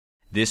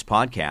This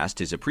podcast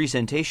is a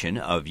presentation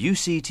of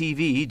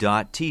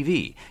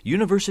UCTV.tv,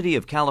 University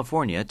of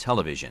California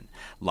Television.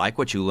 Like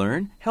what you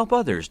learn? Help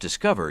others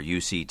discover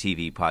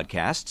UCTV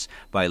podcasts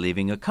by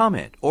leaving a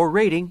comment or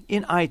rating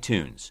in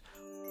iTunes.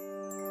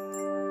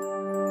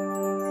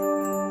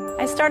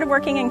 I started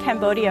working in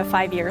Cambodia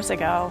 5 years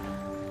ago.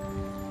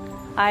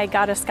 I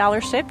got a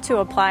scholarship to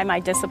apply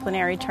my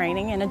disciplinary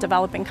training in a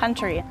developing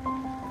country.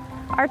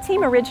 Our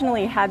team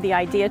originally had the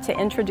idea to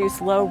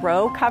introduce low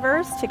row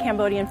covers to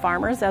Cambodian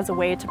farmers as a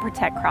way to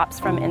protect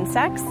crops from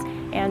insects.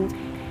 And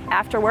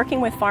after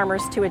working with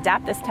farmers to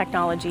adapt this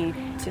technology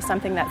to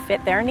something that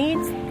fit their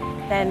needs,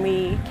 then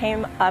we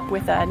came up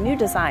with a new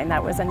design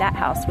that was a net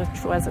house,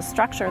 which was a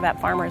structure that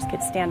farmers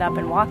could stand up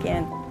and walk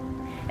in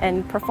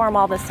and perform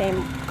all the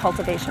same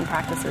cultivation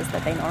practices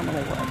that they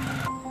normally would.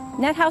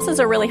 Net houses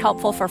are really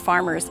helpful for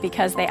farmers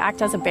because they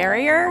act as a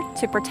barrier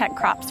to protect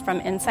crops from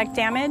insect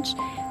damage.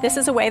 This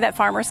is a way that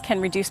farmers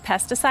can reduce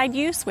pesticide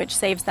use, which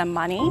saves them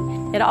money.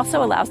 It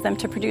also allows them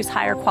to produce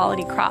higher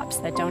quality crops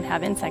that don't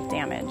have insect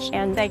damage,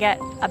 and they get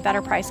a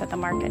better price at the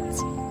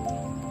markets.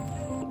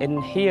 In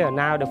here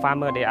now, the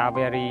farmer they are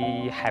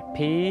very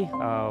happy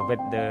with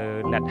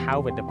the net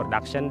house, with the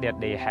production that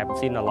they have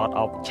seen a lot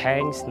of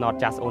change. Not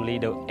just only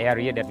the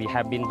area that we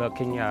have been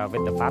working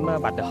with the farmer,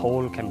 but the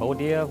whole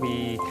Cambodia.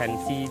 We can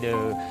see the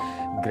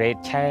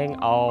great change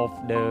of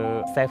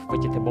the safe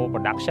vegetable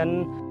production.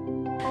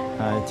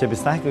 ជាពិ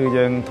សេសគឺ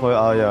យើងធ្វើ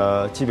ឲ្យ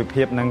ជីវ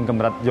ភាពនិងក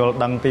ម្រិតយល់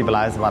ដឹងពីបន្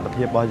លែសុវត្ថិ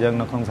ភាពរបស់យើង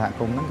នៅក្នុងសហ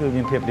គមន៍ហ្នឹងគឺ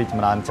មានភាពរីកច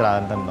ម្រើនច្រើ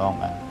នតែម្ដង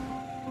បាទ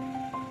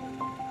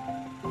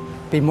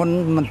ពីមុន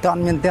មិនទា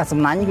ន់មានផ្ទះសំ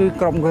ណាញ់គឺ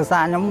ក្រុមគ្រួសា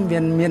រខ្ញុំ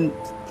មាន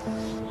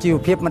ជីវ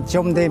ភាពមធ្យ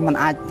មទេមិន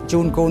អាចជូ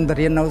នកូនទៅ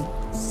រៀននៅ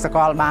សាក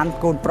លបាន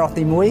កូនប្រុស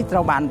ទី1ត្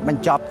រូវបានប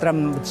ញ្ចប់ត្រឹម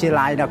វិទ្យា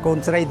ល័យដល់កូន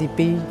ស្រីទី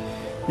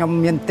2ខ្ញុំ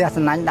មានផ្ទះ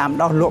សំណាញ់ដាំ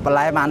ដុះលក់បន្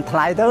លែបានថ្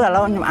លៃទៅឥ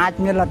ឡូវខ្ញុំអាច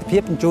មានលទ្ធភា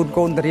ពបញ្ជូន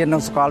កូនទៅរៀននៅ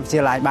សាកលវិទ្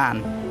យាល័យបាន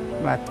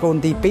បាទកូន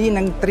ទី2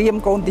នឹងត្រៀម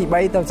កូនទី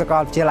3ទៅសាក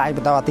លវិទ្យាល័យប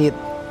ន្តទៀត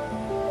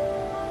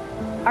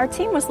Our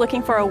team was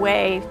looking for a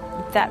way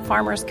that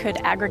farmers could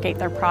aggregate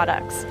their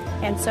products,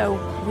 and so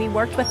we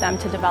worked with them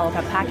to develop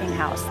a packing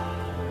house.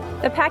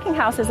 The packing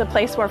house is a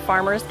place where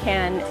farmers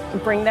can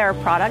bring their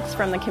products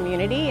from the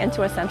community into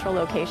a central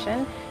location.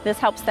 This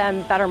helps them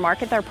better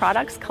market their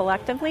products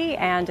collectively,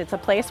 and it's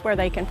a place where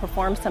they can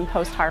perform some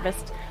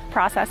post-harvest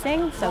processing,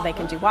 so they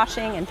can do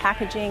washing and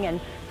packaging and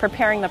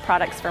preparing the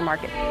products for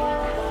market.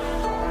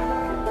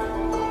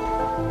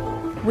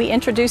 We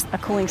introduced a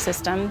cooling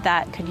system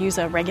that could use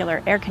a regular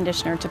air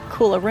conditioner to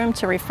cool a room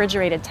to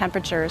refrigerated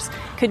temperatures,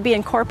 could be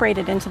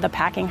incorporated into the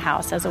packing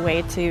house as a way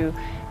to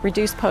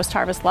reduce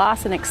post-harvest loss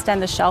and extend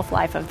the shelf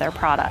life of their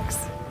products.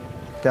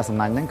 ផ្ទះសំ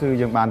ណាញ់ហ្នឹងគឺ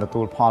យើងបានទ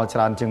ទួលផលច្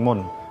រើនជាងមុន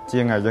ជា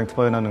ងយើងធ្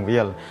វើនៅនឹង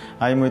វាល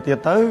ហើយមួយទៀត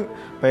ទៅ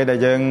ពេលដែល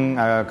យើង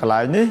កន្លែ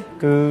ងនេះ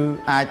គឺ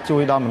អាចជួ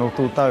យដល់មនុស្ស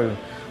ទូទៅ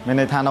មាន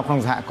ន័យថានៅក្នុង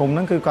សហគមន៍ហ្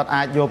នឹងគឺគាត់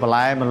អាចយកបន្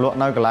លែមកលក់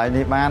នៅកន្លែង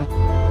នេះបាន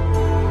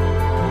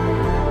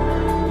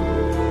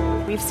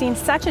We've seen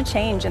such a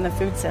change in the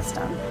food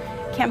system.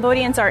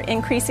 Cambodians are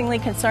increasingly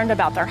concerned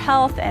about their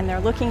health, and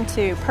they're looking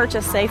to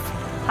purchase safe,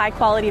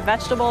 high-quality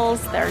vegetables.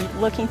 They're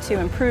looking to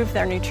improve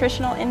their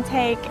nutritional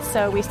intake. So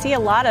we see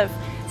a lot of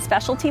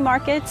specialty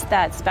markets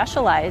that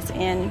specialize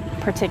in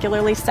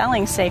particularly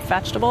selling safe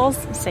vegetables,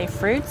 safe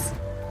fruits.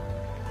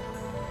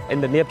 In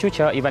the near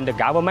future, even the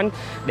government,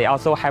 they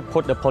also have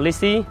put the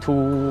policy to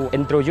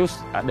introduce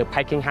the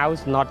packing house,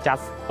 not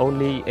just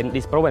only in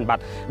this province, but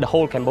the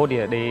whole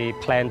Cambodia. They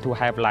plan to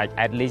have like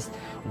at least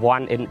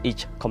one in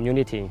each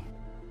community.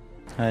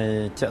 ហើយ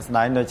ជាក់ស្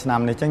ដែងនៅឆ្នាំ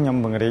នេះចឹងខ្ញុំ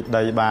បង្រៀន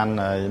ដីបាន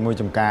មួយ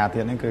ចំការទៀ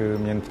តនេះគឺ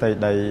មានផ្ទៃ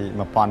ដី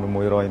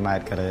 1600 ម៉ែ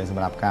ត្រការ៉េស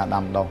ម្រាប់ការ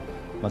ដាំដុះ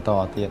បន្ត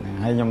ទៀត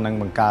ហើយខ្ញុំនឹង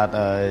បង្កើត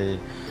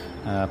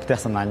ផ្ទះ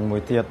សំណាញ់មួ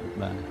យទៀត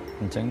បាទ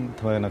អញ្ចឹង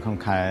ធ្វើនៅក្នុង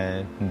ខែ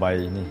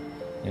 8 នេះ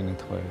យើងនឹង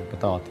ធ្វើប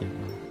ន្តទៀត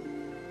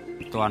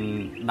តាន់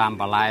ដាំ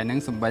បន្លែហ្នឹង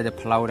សំបីតែ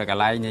ផ្លូវតែក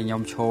ន្លែងខ្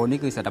ញុំឈរនេះ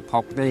គឺសិតតែផុ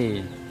កទេ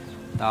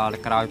ដល់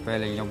ក្រោយពេ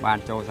លខ្ញុំបាន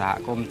ចូលសហ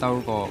គមន៍ទៅ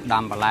ក៏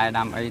ដាំបន្លែ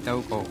ដាំអីទៅ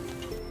ក៏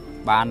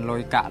បានលុ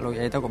យកាក់លុយ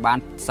អីទៅក៏បាន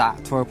សាក់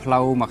ធ្វើផ្លូ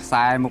វមួយខ្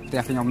សែមុខផ្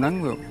ទះខ្ញុំហ្នឹង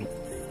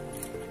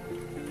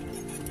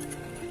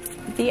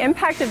The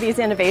impact of these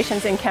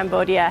innovations in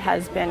Cambodia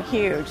has been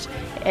huge.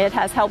 It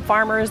has helped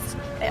farmers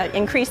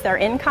increase their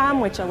income,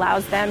 which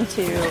allows them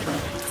to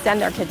send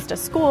their kids to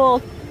school,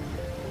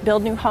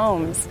 build new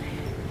homes,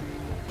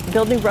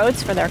 build new roads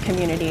for their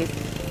communities.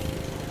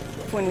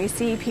 When we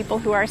see people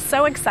who are so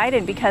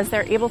excited because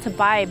they're able to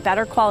buy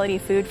better quality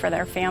food for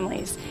their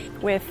families,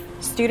 with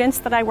students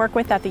that I work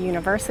with at the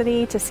university,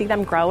 to see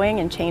them growing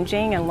and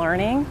changing and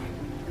learning,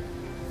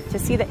 to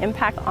see the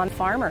impact on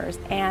farmers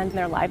and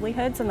their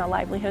livelihoods and the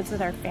livelihoods of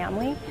their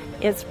family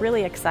is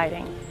really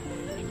exciting.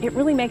 It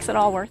really makes it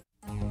all worth it.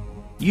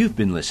 You've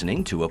been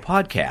listening to a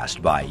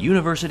podcast by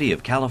University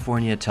of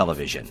California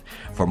Television.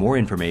 For more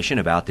information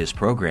about this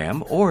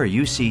program or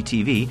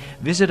UCTV,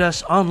 visit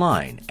us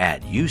online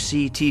at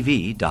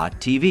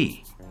uctv.tv.